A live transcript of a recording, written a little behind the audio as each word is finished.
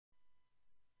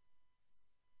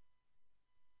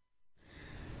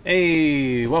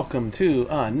Hey, welcome to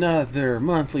another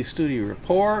monthly studio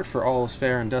report for All's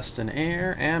Fair and Dust and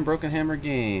Air and Broken Hammer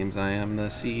Games. I am the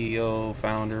CEO,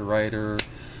 founder, writer,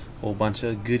 whole bunch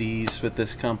of goodies with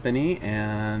this company,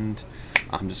 and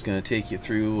I'm just going to take you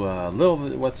through a little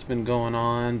bit what's been going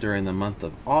on during the month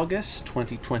of August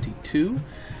 2022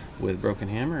 with Broken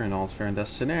Hammer and All's Fair and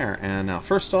Dust and Air. And now,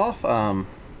 first off,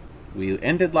 we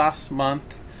ended last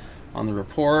month on the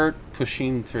report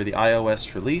pushing through the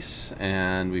iOS release,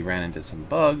 and we ran into some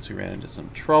bugs, we ran into some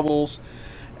troubles,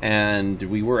 and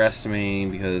we were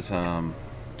estimating because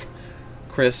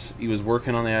Chris, he was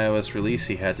working on the iOS release,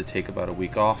 he had to take about a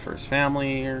week off for his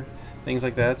family or things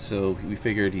like that, so we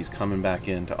figured he's coming back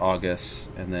into August,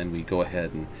 and then we go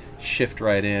ahead and shift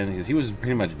right in, because he was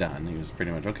pretty much done. He was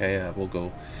pretty much, okay, we'll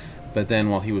go. But then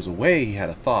while he was away, he had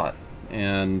a thought,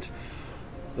 and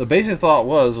the basic thought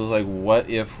was like, what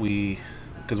if we,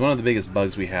 because one of the biggest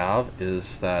bugs we have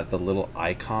is that the little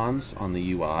icons on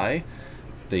the UI,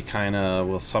 they kind of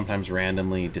will sometimes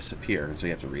randomly disappear, so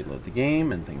you have to reload the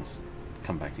game and things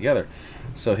come back together.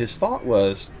 So his thought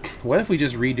was, what if we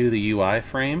just redo the UI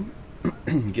frame,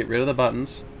 get rid of the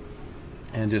buttons,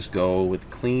 and just go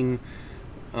with clean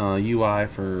UI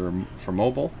for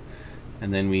mobile,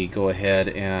 and then we go ahead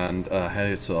and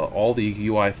have so all the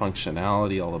UI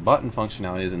functionality, all the button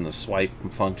functionality is in the swipe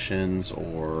functions,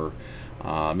 or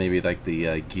maybe like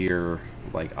the gear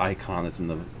like icon that's in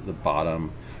the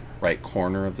bottom right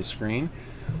corner of the screen.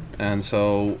 And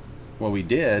so what we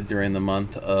did during the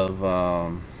month of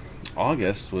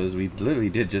August was we literally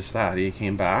did just that. He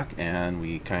came back and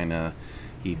he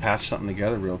patched something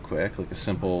together real quick, like a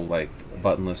simple like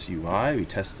buttonless UI. We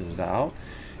tested it out.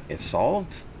 It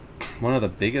solved one of the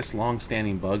biggest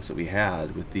long-standing bugs that we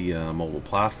had with the mobile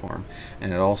platform,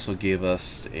 and it also gave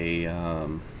us a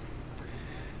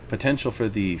potential for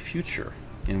the future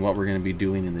in what we're going to be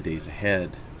doing in the days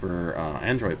ahead for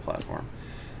Android platform.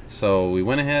 So we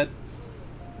went ahead,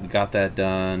 we got that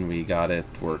done, we got it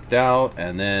worked out,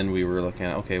 and then we were looking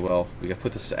at, okay, well, we got to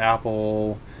put this to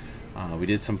Apple. We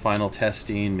did some final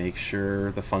testing, make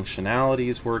sure the functionality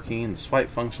is working, the swipe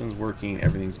function is working,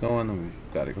 everything's going, and we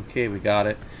got it. Okay, we got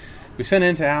it. We sent it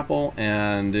into Apple,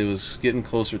 and it was getting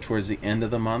closer towards the end of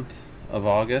the month of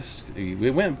August.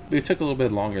 It took a little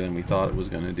bit longer than we thought it was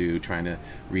going to do, trying to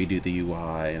redo the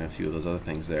UI and a few of those other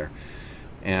things there.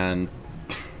 And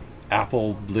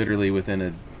Apple literally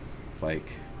within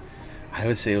I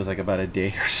would say it was like about a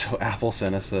day or so, Apple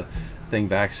sent us a thing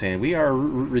back saying, we are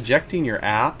rejecting your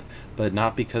app, but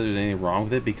not because there's anything wrong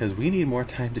with it, because we need more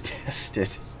time to test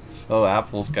it. So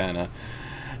Apple's kind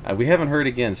of, we haven't heard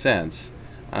again since.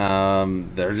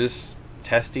 They're just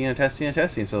testing and testing and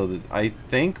testing. So I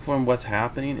think from what's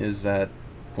happening is that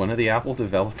one of the Apple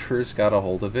developers got a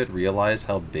hold of it, realized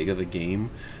how big of a game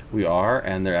we are,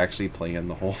 and they're actually playing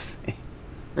the whole thing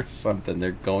or something.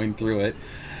 They're going through it.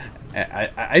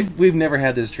 We've never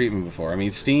had this treatment before. I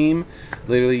mean, Steam,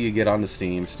 literally you get onto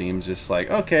Steam, Steam's just like,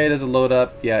 okay, does it load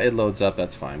up? Yeah, it loads up,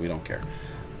 that's fine, we don't care.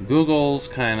 Google's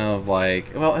kind of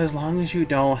like, well, as long as you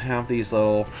don't have these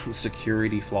little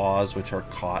security flaws which are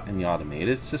caught in the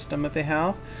automated system that they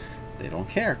have, they don't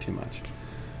care too much.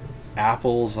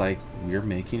 Apple's like, we're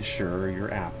making sure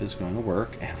your app is going to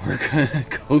work, and we're going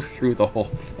to go through the whole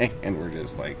thing, and we're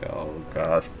just like, oh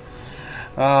gosh.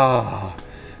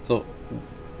 So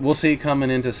we'll see coming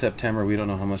into September. We don't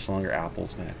know how much longer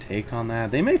Apple's going to take on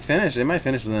that. They might finish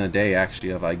within a day,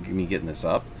 actually, of me getting this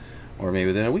up, or maybe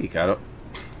within a week.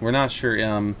 We're not sure.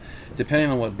 Depending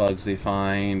on what bugs they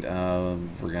find,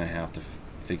 we're going to have to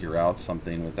figure out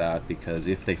something with that, because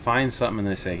if they find something and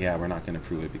they say, yeah, we're not going to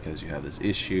prove it because you have this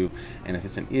issue, and if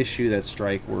it's an issue that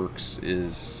Strikeworks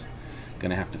is going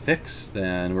to have to fix,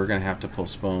 then we're going to have to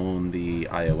postpone the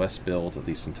iOS build, at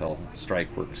least until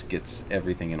Strikeworks gets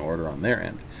everything in order on their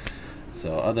end.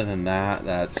 So other than that,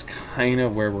 that's kind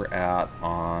of where we're at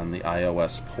on the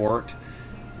iOS port.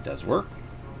 It does work.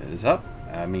 It is up.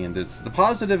 I mean, it's the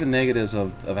positive and negatives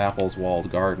of Apple's walled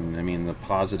garden. I mean, the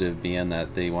positive being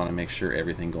that they want to make sure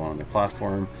everything going on their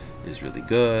platform is really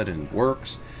good and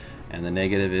works. And the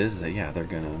negative is that, yeah, they're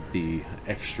going to be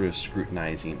extra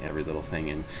scrutinizing every little thing.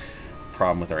 And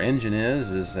problem with our engine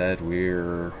is that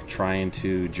we're trying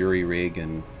to jury rig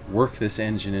and work this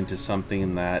engine into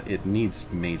something that it needs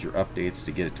major updates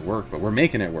to get it to work, but we're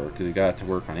making it work because we got it to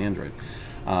work on Android.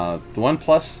 The one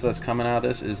plus that's coming out of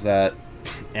this is that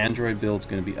Android build's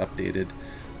going to be updated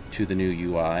to the new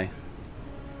UI,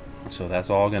 so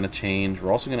that's all going to change.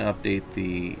 We're also going to update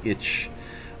the itch.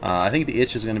 I think the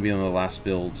itch is going to be one of the last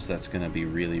builds that's going to be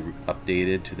really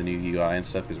updated to the new UI and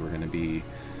stuff, because we're going to be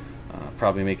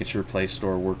probably making sure Play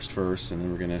Store works first, and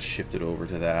then we're going to shift it over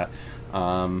to that.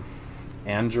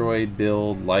 Android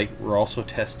build. Like, we're also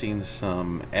testing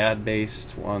some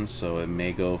ad-based ones, so it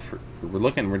may go for. We're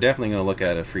definitely going to look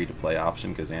at a free-to-play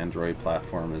option, because Android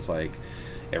platform is like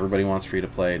everybody wants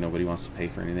free-to-play, nobody wants to pay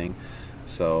for anything.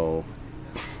 So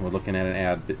we're looking at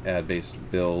an ad-based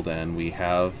build, and we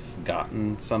have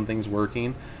gotten some things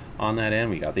working on that end.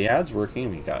 We got the ads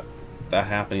working, we got that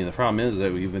happening. The problem is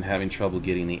that we've been having trouble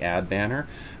getting the ad banner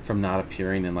from not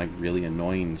appearing in like really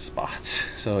annoying spots.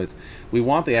 So we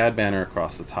want the ad banner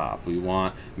across the top. We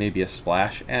want maybe a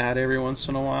splash ad every once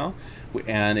in a while,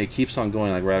 and it keeps on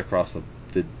going like right across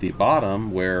the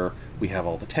bottom where we have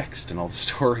all the text and all the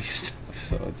story stuff.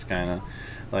 So it's kind of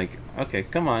like, okay,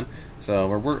 come on.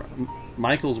 So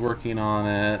Michael's working on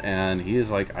it, and he is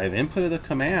like, I've inputted the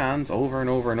commands over and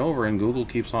over and over, and Google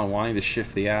keeps on wanting to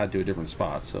shift the ad to a different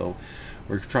spot. So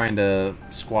we're trying to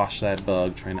squash that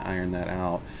bug, trying to iron that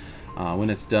out. When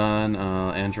it's done,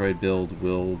 Android build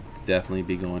will definitely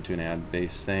be going to an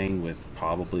ad-based thing, with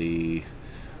probably,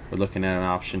 we're looking at an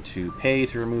option to pay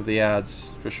to remove the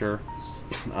ads for sure.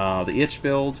 The itch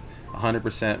build,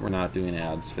 100% we're not doing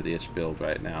ads for the itch build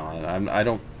right now. I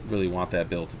don't really want that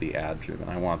build to be ad driven.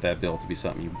 I want that build to be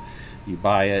something you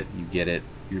buy it, you get it,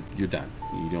 you're done.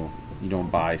 You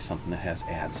don't buy something that has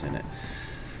ads in it.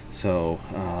 So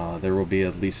there will be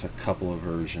at least a couple of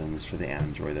versions for the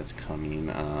Android that's coming.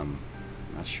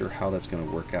 Not sure how that's going to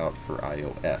work out for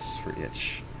iOS for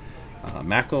itch.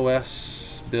 Mac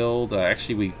OS build,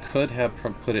 actually we could have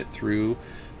put it through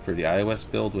for the iOS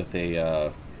build with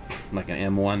a like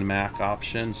an M1 Mac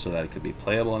option, so that it could be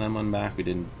playable on M1 Mac. We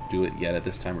didn't do it yet at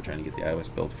this time. We're trying to get the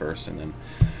iOS build first, and then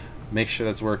make sure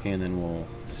that's working, and then we'll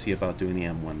see about doing the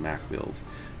M1 Mac build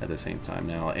at the same time.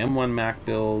 Now, M1 Mac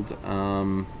build,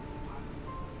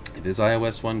 if this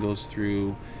iOS one goes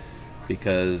through,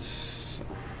 because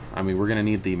I mean, we're going to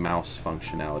need the mouse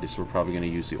functionality, so we're probably going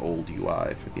to use the old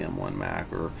UI for the M1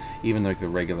 Mac, or even like the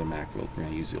regular Mac build, we're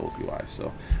going to use the old UI.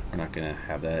 So we're not going to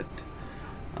have that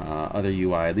other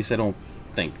UI, at least I don't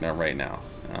think, not right now.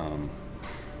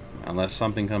 Unless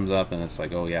something comes up and it's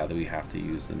like, oh yeah, that we have to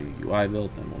use the new UI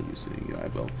build, then we'll use the new UI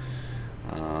build.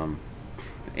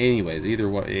 Anyways, either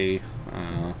way,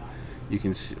 you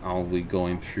can see, I'll be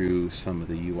going through some of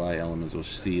the UI elements. You'll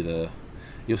see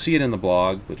it in the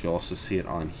blog, but you'll also see it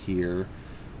on here,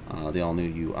 the all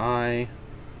new UI.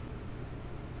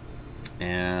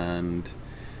 And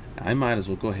I might as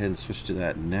well go ahead and switch to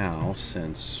that now,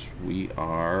 since we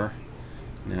are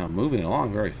now moving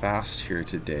along very fast here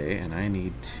today, and I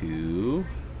need to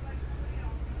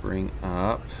bring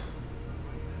up,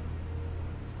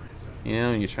 you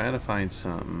know, you're trying to find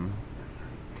something.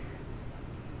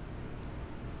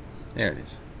 There it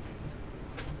is.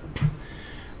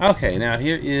 Okay, now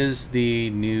here is the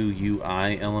new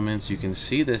UI elements. You can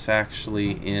see this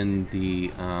actually in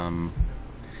the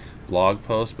blog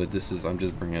post, but this is, I'm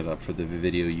just bringing it up for the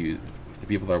video. The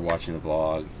people that are watching the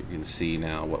vlog, you can see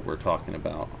now what we're talking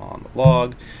about on the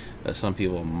blog. Some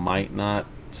people might not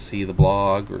see the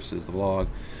blog versus the vlog.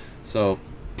 So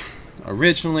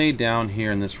originally down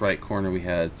here in this right corner we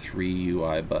had 3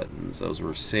 UI buttons. Those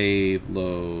were save,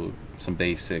 load, some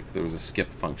basic. There was a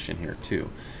skip function here too.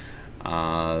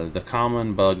 The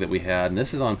common bug that we had, and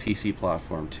this is on PC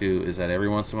platform too, is that every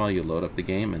once in a while you load up the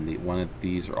game and one of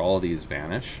these or all of these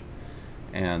vanish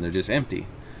and they're just empty.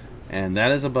 And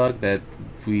that is a bug that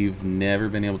we've never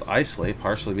been able to isolate,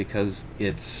 partially because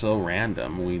it's so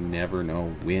random. We never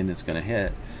know when it's going to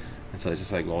hit. And so it's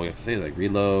just like, all we have to say is like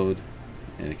reload,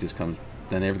 and it just comes,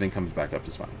 then everything comes back up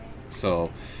just fine.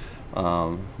 So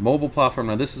mobile platform,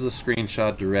 now this is a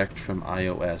screenshot direct from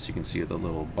iOS. You can see the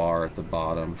little bar at the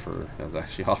bottom that was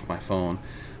actually off my phone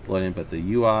loading, but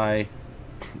the UI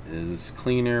is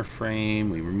cleaner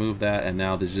frame. We removed that, and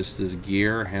now there's just this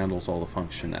gear handles all the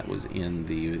function that was in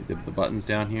the buttons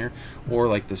down here, or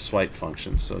like the swipe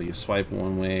function. So you swipe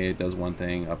one way, it does one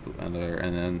thing, up another,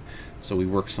 and then so we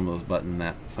work some of those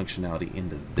that functionality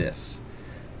into this.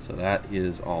 So that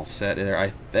is all set there.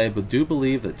 I do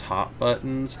believe the top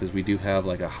buttons, because we do have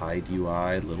like a hide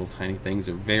UI, little tiny things,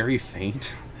 are very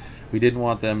faint. We didn't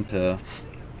want them to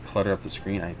clutter up the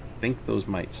screen. I think those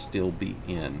might still be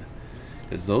in,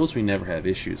 because those we never have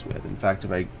issues with. In fact,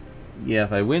 if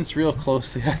I wince real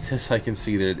closely at this, I can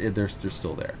see they're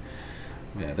still there.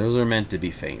 Yeah, those are meant to be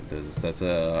faint. That's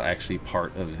actually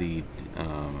part of the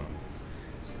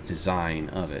design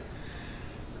of it.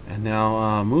 And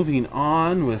now moving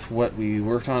on with what we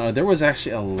worked on, there was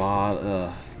actually a lot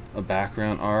of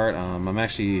background art. I'm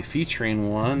actually featuring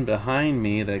one behind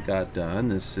me that got done.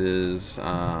 This is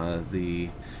the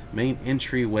main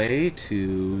entryway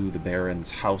to the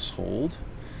Baron's household.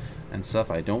 and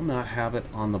stuff. I do not have it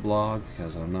on the blog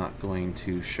because I'm not going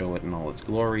to show it in all its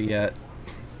glory yet,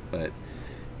 but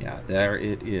yeah, there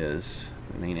it is,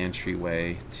 the main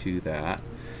entryway to that.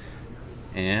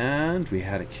 And we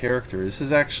had a character. This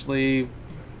is actually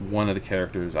one of the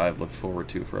characters I've looked forward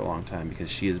to for a long time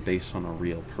because she is based on a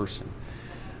real person.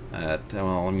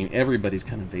 Well, I mean, everybody's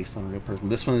kind of based on a real person.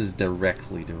 This one is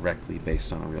directly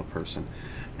based on a real person.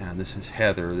 And this is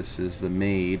Heather. This is the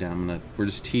maid. We're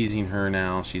just teasing her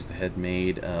now. She's the head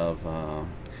maid of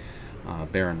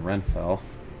Baron Renfell.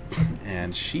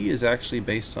 And she is actually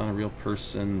based on a real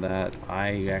person that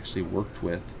I actually worked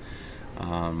with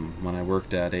when I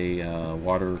worked at a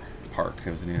water park.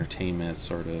 It was an entertainment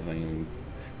sort of,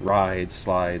 rides,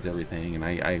 slides, everything, and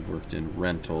I worked in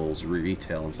rentals,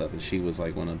 retail and stuff, and she was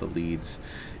like one of the leads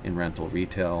in rental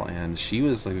retail, and she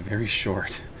was like very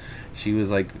short. She was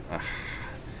like,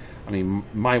 I mean,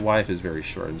 my wife is very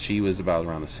short, and she was about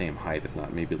around the same height, if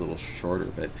not maybe a little shorter,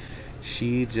 but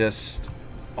she just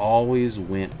always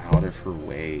went out of her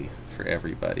way for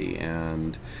everybody,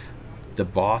 and the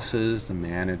bosses, the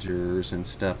managers and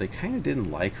stuff, they kind of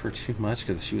didn't like her too much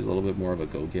because she was a little bit more of a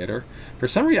go-getter. For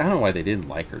some reason, I don't know why they didn't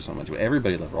like her so much, but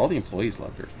everybody loved her. All the employees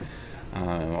loved her.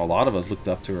 A lot of us looked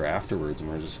up to her afterwards and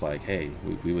were just like, hey,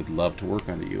 we would love to work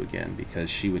under you again, because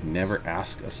she would never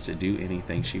ask us to do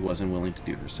anything she wasn't willing to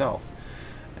do herself.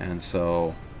 And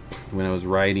so when I was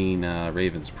writing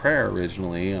Raven's Prayer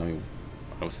originally,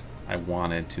 I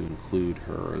wanted to include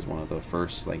her as one of the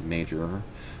first like major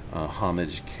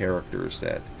homage characters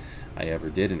that I ever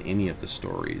did in any of the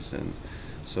stories. And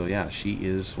so yeah, she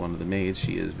is one of the maids.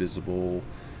 She is visible.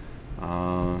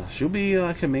 She'll be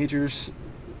like a major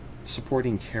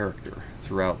supporting character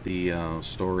throughout the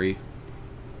story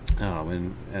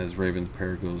as Raven's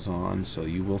Prayer goes on, so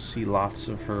you will see lots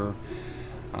of her.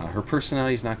 Her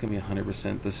personality is not going to be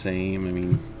 100% the same. I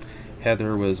mean,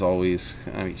 Heather was always,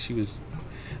 she was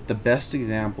the best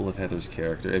example of Heather's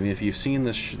character. I mean, if you've seen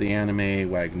the anime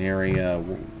Wagneria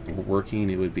working,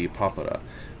 it would be Papara.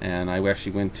 And I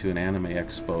actually went to an anime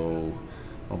expo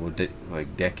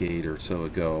like decade or so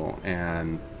ago,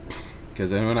 and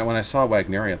because when I saw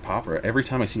Wagneria Papara, every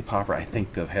time I see Papara, I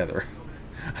think of Heather.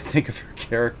 I think of her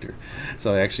character.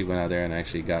 So I actually went out there and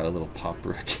actually got a little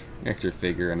Papara character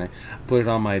figure, and I put it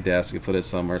on my desk and put it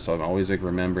somewhere, so I'm always like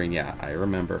remembering, yeah, I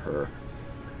remember her.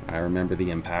 I remember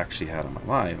the impact she had on my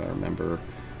life. I remember,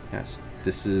 yes,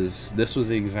 this was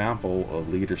the example of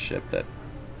leadership that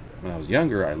when I was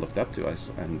younger I looked up to.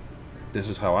 And this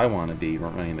is how I want to be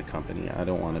running the company. I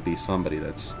don't want to be somebody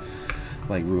that's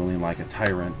like ruling like a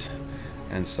tyrant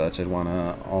and such. I'd want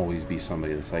to always be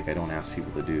somebody that's like, I don't ask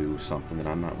people to do something that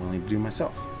I'm not willing to do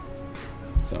myself.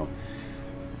 So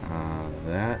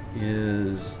that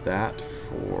is that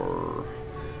for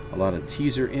a lot of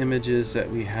teaser images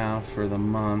that we have for the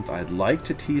month. I'd like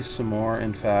to tease some more.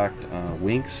 In fact,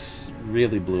 Winx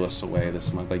really blew us away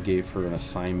this month. I gave her an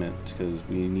assignment because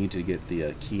we need to get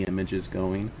the key images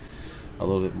going a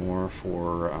little bit more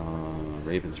for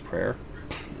Raven's Prayer.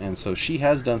 And so she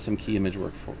has done some key image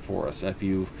work for us. If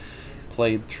you've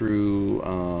played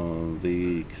through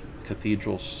the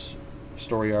Cathedral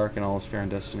story arc and All Is Fair in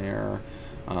Destinaire,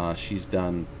 she's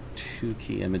done 2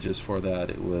 key images for that.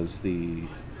 It was the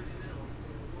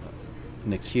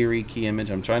Nakiri key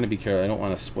image. I'm trying to be careful, I don't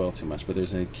want to spoil too much, but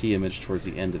there's a key image towards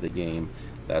the end of the game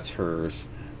that's hers.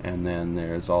 And then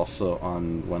there's also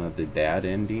on one of the bad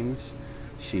endings,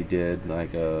 she did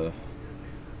like a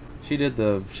I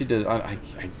don't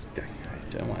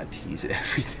want to tease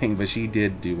everything, but she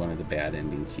did do one of the bad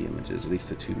ending key images, at least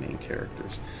the 2 main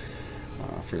characters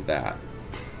for that.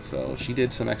 So she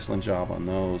did some excellent job on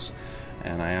those,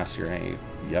 and I asked her, hey,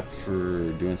 you up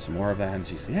for doing some more of that? And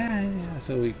she said, yeah.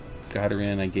 So we got her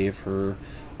in. I gave her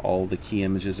all the key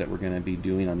images that we're going to be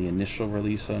doing on the initial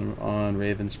release on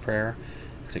Raven's Prayer,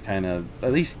 to kind of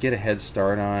at least get a head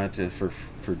start on it for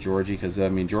Georgie, because I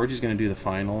mean, Georgie's going to do the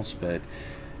finals, but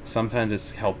sometimes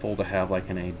it's helpful to have like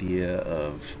an idea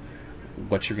of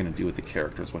what you're going to do with the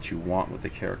characters, what you want with the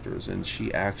characters. And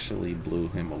she actually blew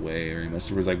him away. Or it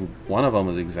was like, one of them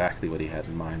was exactly what he had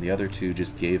in mind. The other 2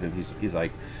 just gave him, he's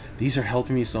like, these are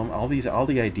helping me so much. All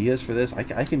the ideas for this,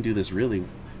 I can do this really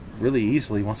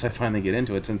easily once I finally get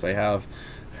into it, since I have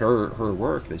her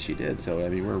work that she did. So I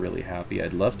mean, we're really happy.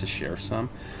 I'd love to share some.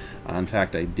 In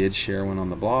fact, I did share one on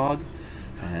the blog,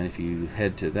 and if you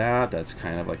head to that, that's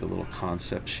kind of like a little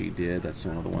concept she did. That's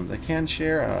one of the ones I can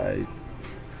share. I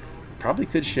probably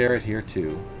could share it here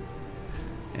too.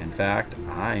 In fact,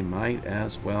 I might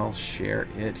as well share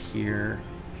it here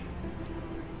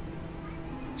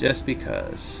just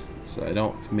because, so I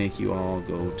don't make you all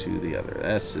go to the other.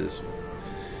 This is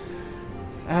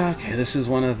Okay, this is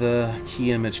one of the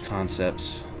key image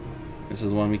concepts. This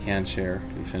is one we can share.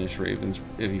 If you finish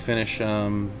if you finish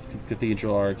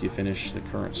Cathedral Arc, you finish the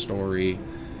current story,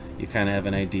 you kind of have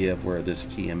an idea of where this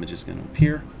key image is going to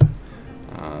appear.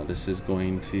 This is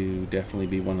going to definitely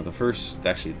be one of the first,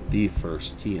 actually the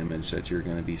first key image that you're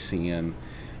going to be seeing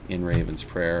in Raven's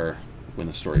Prayer when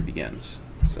the story begins.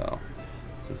 So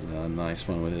this is a nice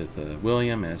one with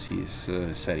William as he's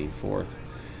setting forth.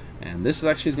 And this is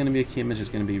actually going to be a key image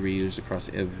that's going to be reused across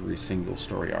every single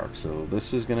story arc. So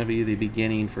this is going to be the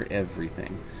beginning for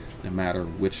everything, no matter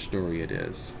which story it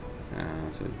is.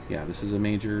 So yeah, this is a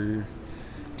major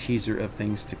teaser of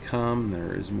things to come.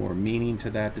 There is more meaning to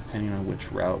that depending on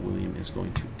which route William is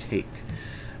going to take.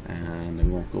 And I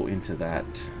won't go into that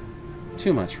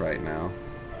too much right now.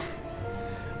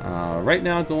 Right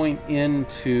now, going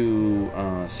into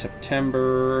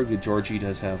September, Georgie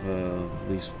does have at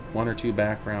least 1 or 2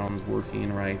 backgrounds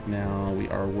working right now. We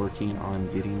are working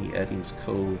on getting the Eddings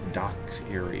Cove docks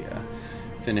area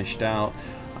finished out.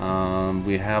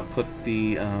 We have put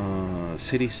the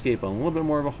cityscape on a little bit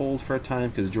more of a hold for a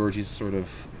time because Georgie's sort of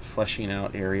fleshing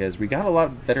out areas. We got a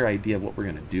lot better idea of what we're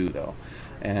going to do though.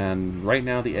 And right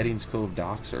now the Eddings Cove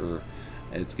docks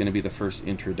it's going to be the first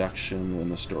introduction when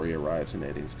the story arrives in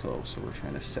Eddings Cove, so we're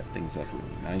trying to set things up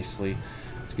really nicely.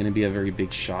 It's going to be a very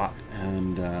big shot,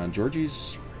 and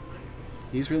Georgie's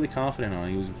really confident on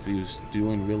it. He was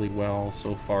doing really well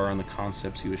so far on the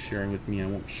concepts he was sharing with me. I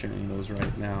won't share any of those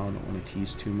right now. I don't want to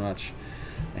tease too much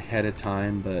ahead of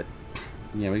time, but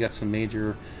yeah, we got some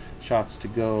major shots to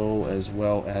go, as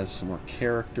well as some more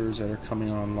characters that are coming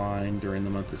online during the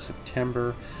month of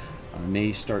September.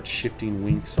 May start shifting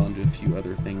Winks onto a few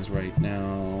other things right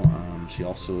now. She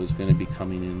also is going to be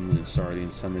coming in and starting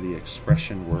some of the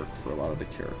expression work for a lot of the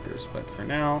characters. But for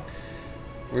now,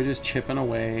 we're just chipping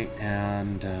away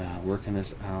and working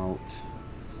this out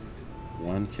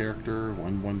one character,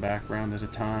 one background at a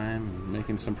time,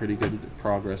 making some pretty good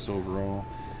progress overall.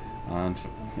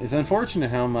 It's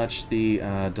unfortunate how much the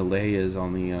delay is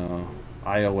on the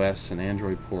iOS and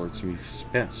Android ports. We've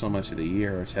spent so much of the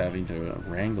year having to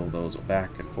wrangle those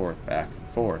back and forth,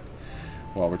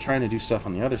 while we're trying to do stuff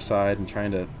on the other side and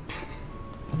trying to,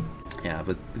 yeah.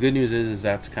 But the good news is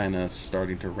that's kind of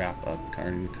starting to wrap up,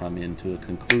 starting to come into a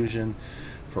conclusion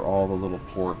for all the little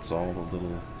ports, all the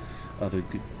little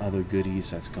other goodies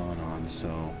that's going on.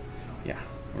 So yeah,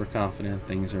 we're confident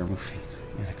things are moving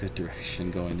in a good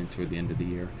direction going into the end of the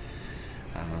year.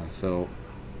 So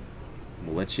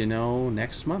we'll let you know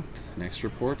next month, next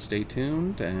report. Stay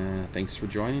tuned. Thanks for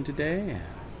joining today.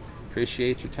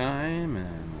 Appreciate your time,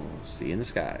 and we'll see you in the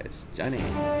skies. Johnny.